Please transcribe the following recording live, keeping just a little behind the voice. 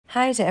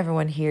Hi to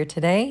everyone here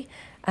today.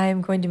 I'm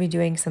going to be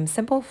doing some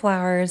simple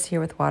flowers here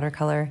with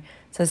watercolor,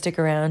 so stick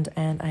around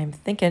and I'm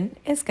thinking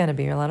it's going to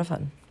be a lot of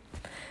fun.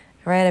 All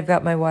right, I've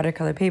got my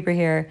watercolor paper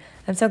here.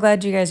 I'm so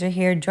glad you guys are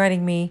here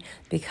joining me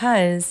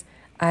because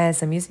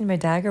as I'm using my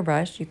dagger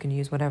brush, you can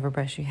use whatever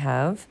brush you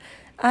have,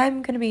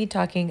 I'm going to be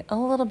talking a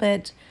little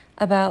bit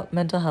about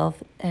mental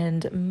health,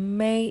 and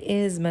May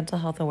is Mental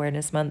Health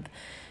Awareness Month.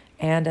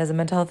 And as a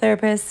mental health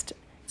therapist,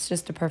 it's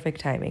just a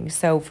perfect timing.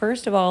 So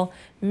first of all,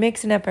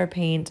 mixing up our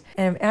paint,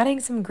 and I'm adding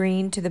some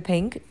green to the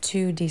pink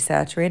to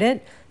desaturate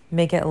it,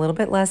 make it a little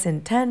bit less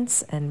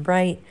intense and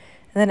bright,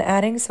 and then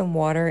adding some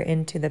water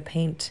into the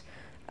paint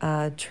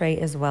tray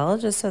as well,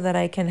 just so that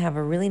I can have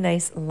a really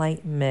nice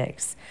light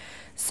mix.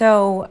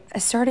 So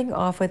starting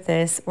off with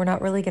this, we're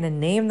not really going to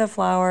name the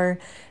flower.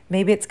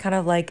 Maybe it's kind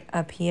of like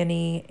a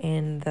peony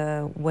in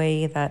the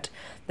way that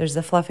there's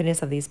the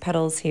fluffiness of these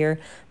petals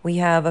here. We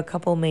have a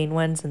couple main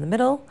ones in the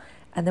middle,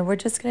 and then we're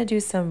just going to do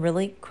some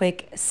really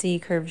quick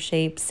C-curve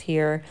shapes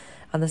here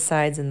on the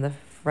sides and the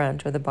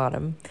front or the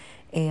bottom.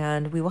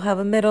 And we will have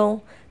a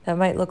middle that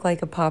might look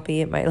like a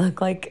poppy. It might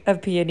look like a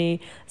peony.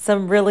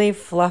 Some really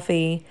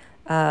fluffy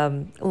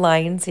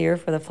lines here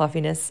for the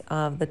fluffiness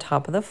of the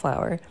top of the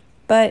flower.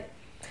 But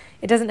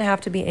it doesn't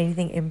have to be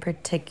anything in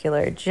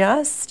particular,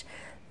 just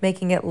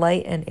making it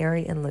light and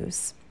airy and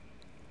loose.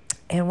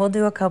 And we'll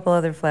do a couple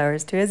other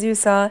flowers too, as you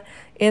saw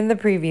in the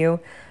preview.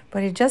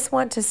 But I just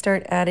want to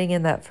start adding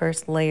in that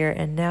first layer,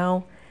 and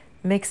now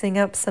mixing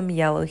up some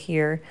yellow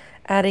here,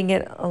 adding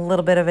it a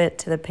little bit of it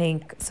to the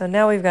pink. So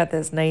now we've got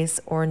this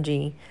nice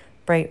orangey,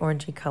 bright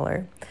orangey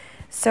color.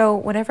 So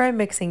whenever I'm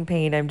mixing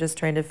paint, I'm just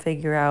trying to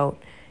figure out,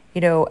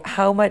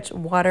 how much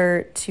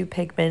water to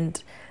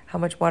pigment, how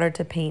much water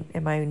to paint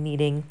am I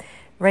needing.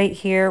 Right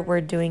here,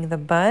 we're doing the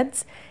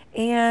buds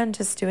and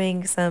just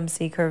doing some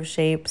C-curve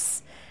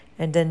shapes,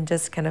 and then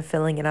just kind of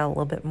filling it out a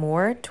little bit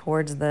more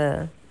towards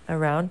the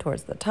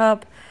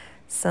top.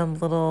 Some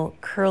little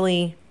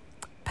curly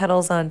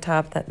petals on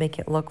top that make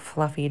it look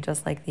fluffy,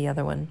 just like the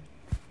other one.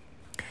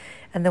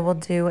 And then we'll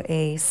do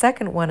a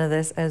second one of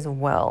this as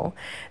well.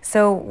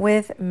 So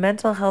with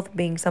mental health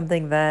being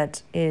something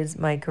that is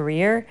my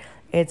career,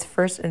 it's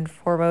first and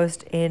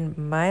foremost in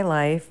my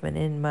life and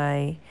in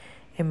my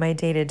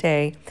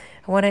day-to-day.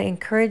 I want to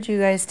encourage you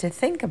guys to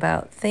think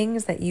about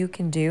things that you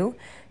can do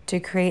to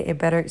create a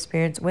better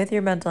experience with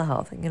your mental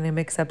health. I'm going to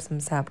mix up some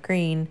sap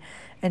green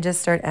and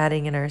just start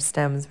adding in our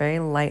stems very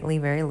lightly,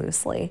 very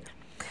loosely.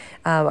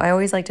 I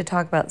always like to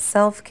talk about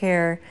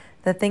self-care,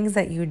 the things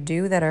that you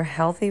do that are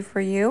healthy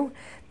for you,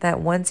 that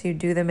once you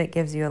do them, it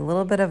gives you a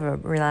little bit of a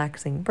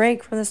relaxing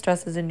break from the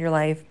stresses in your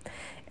life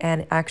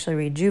and actually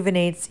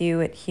rejuvenates you,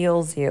 it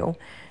heals you.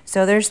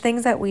 So there's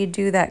things that we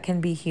do that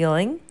can be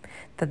healing,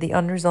 that the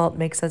end result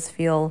makes us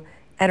feel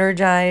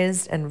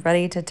energized and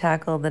ready to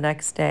tackle the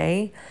next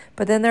day.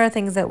 But then there are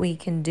things that we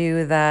can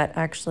do that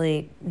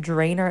actually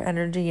drain our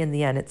energy in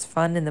the end. It's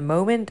fun in the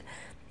moment,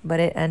 but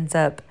it ends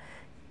up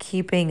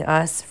keeping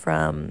us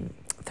from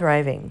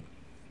thriving.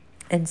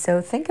 And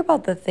so think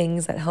about the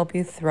things that help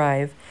you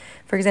thrive.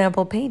 For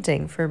example,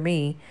 painting for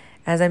me,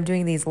 as I'm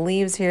doing these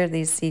leaves here,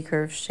 these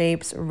C-curve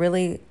shapes,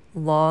 really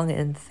long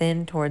and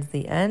thin towards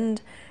the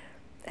end.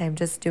 I'm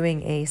just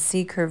doing a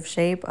C-curve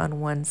shape on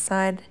one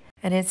side.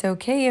 And it's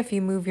okay if you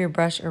move your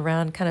brush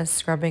around, kind of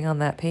scrubbing on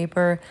that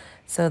paper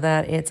so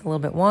that it's a little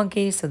bit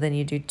wonky. So then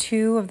you do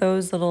two of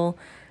those little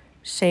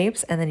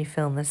shapes and then you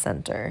fill in the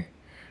center.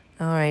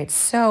 All right,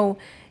 so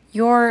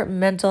your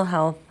mental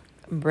health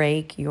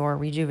break, your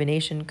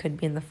rejuvenation could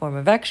be in the form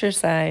of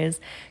exercise,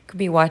 could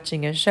be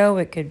watching a show,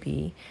 it could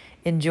be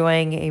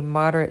enjoying a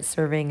moderate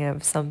serving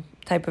of some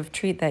type of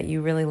treat that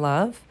you really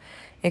love.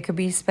 It could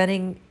be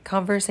spending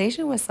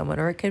conversation with someone,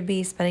 or it could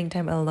be spending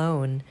time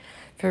alone.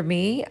 For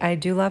me, I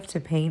do love to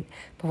paint,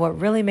 but what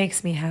really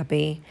makes me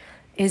happy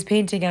is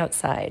painting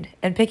outside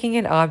and picking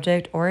an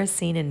object or a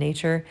scene in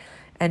nature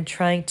and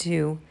trying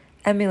to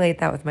emulate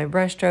that with my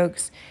brush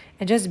strokes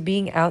and just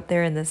being out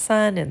there in the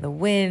sun and the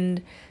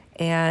wind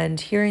and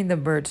hearing the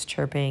birds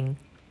chirping.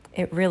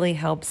 It really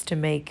helps to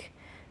make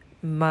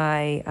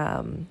my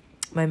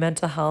my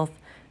mental health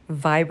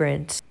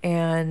vibrant.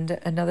 And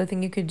another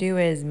thing you could do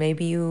is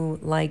maybe you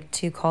like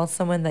to call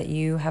someone that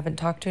you haven't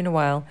talked to in a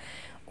while,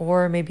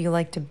 or maybe you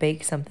like to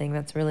bake something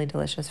that's really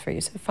delicious for you.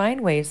 So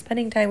find ways,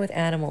 spending time with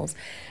animals,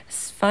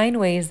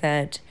 find ways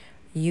that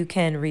you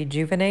can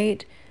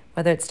rejuvenate,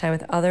 whether it's time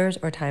with others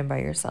or time by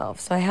yourself.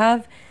 So I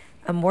have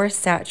a more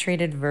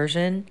saturated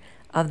version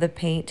of the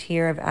paint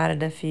here. I've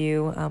added a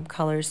few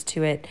colors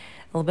to it,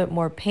 a little bit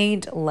more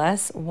paint,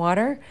 less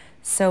water.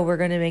 So we're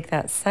going to make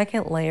that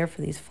second layer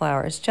for these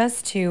flowers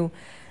just to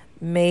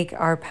make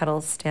our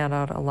petals stand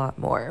out a lot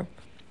more.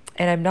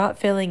 And I'm not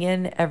filling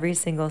in every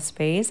single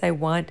space. I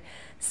want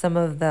some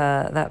of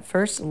that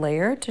first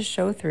layer to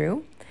show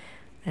through.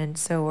 And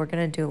so we're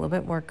going to do a little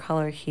bit more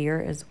color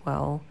here as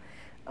well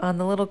on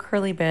the little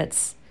curly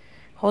bits,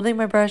 holding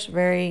my brush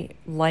very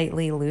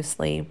lightly,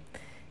 loosely.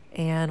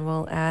 And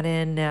we'll add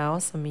in now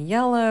some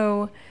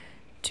yellow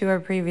to our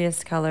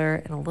previous color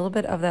and a little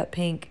bit of that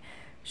pink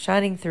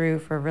shining through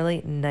for a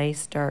really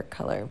nice dark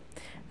color.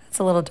 That's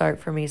a little dark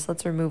for me, so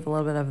let's remove a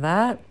little bit of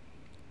that.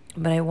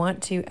 But I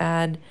want to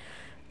add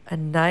a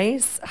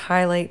nice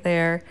highlight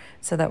there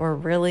so that we're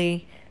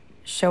really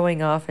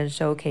showing off and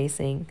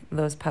showcasing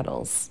those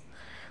petals.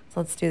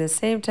 So let's do the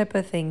same type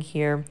of thing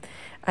here.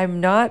 I'm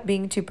not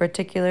being too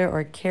particular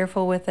or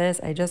careful with this.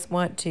 I just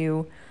want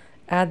to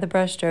add the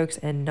brush strokes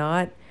and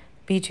not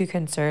be too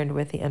concerned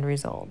with the end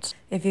result.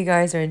 If you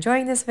guys are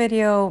enjoying this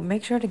video,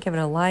 make sure to give it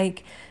a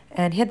like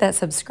and hit that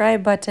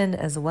subscribe button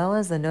as well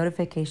as the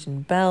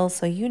notification bell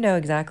so you know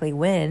exactly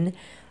when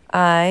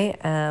I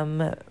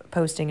am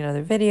posting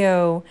another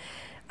video.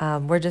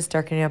 We're just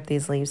darkening up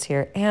these leaves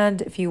here.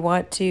 And if you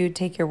want to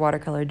take your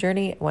watercolor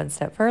journey one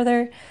step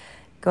further,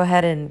 go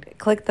ahead and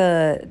click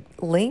the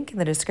link in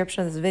the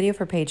description of this video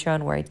for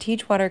Patreon, where I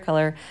teach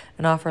watercolor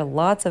and offer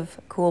lots of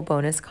cool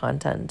bonus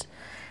content.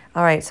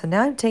 All right, so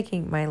now I'm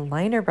taking my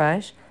liner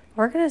brush.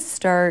 We're gonna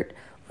start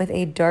with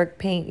a dark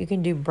paint. You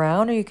can do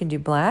brown or you can do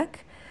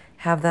black.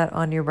 Have that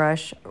on your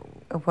brush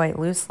quite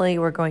loosely.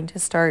 We're going to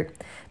start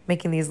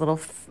making these little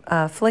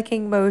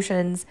flicking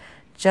motions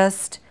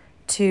just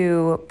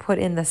to put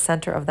in the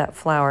center of that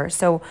flower.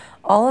 So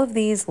all of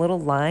these little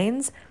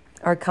lines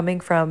are coming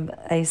from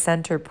a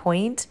center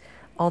point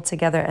all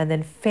together and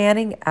then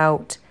fanning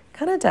out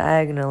kind of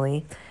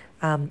diagonally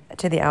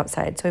to the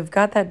outside. So we've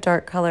got that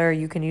dark color.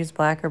 You can use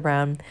black or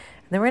brown. And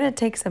then we're going to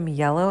take some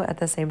yellow at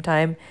the same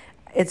time.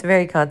 It's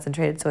very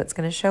concentrated, so it's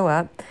going to show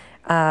up.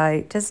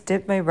 I just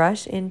dipped my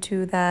brush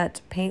into that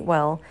paint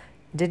well.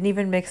 Didn't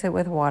even mix it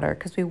with water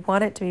because we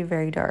want it to be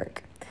very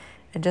dark.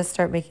 And just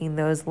start making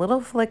those little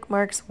flick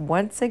marks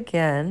once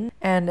again.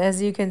 And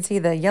as you can see,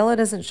 the yellow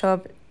doesn't show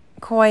up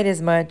quite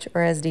as much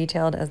or as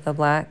detailed as the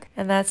black.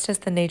 And that's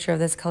just the nature of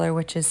this color,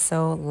 which is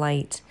so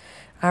light.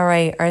 All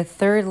right, our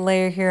third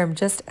layer here, I'm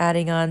just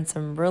adding on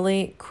some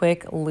really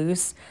quick,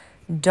 loose,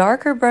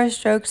 darker brush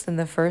strokes than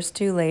the first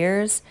two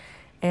layers.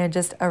 And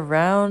just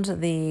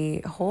around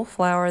the whole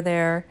flower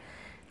there,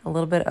 a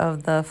little bit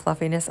of the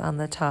fluffiness on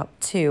the top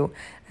too.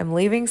 I'm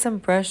leaving some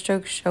brush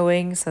strokes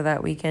showing so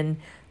that we can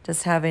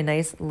just have a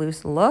nice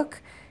loose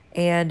look.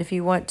 And if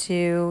you want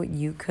to,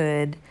 you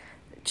could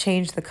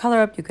change the color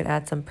up. You could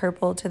add some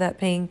purple to that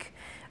pink.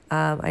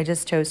 I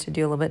just chose to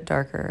do a little bit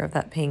darker of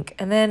that pink.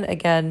 And then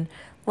again,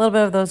 a little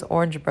bit of those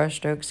orange brush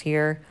strokes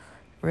here,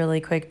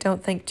 really quick.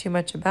 Don't think too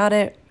much about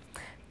it.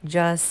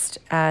 Just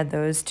add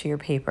those to your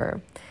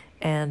paper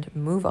and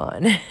move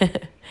on.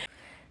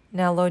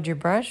 Now load your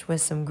brush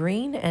with some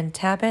green and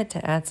tap it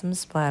to add some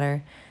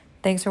splatter.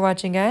 Thanks for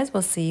watching, guys.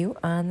 We'll see you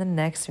on the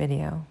next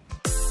video.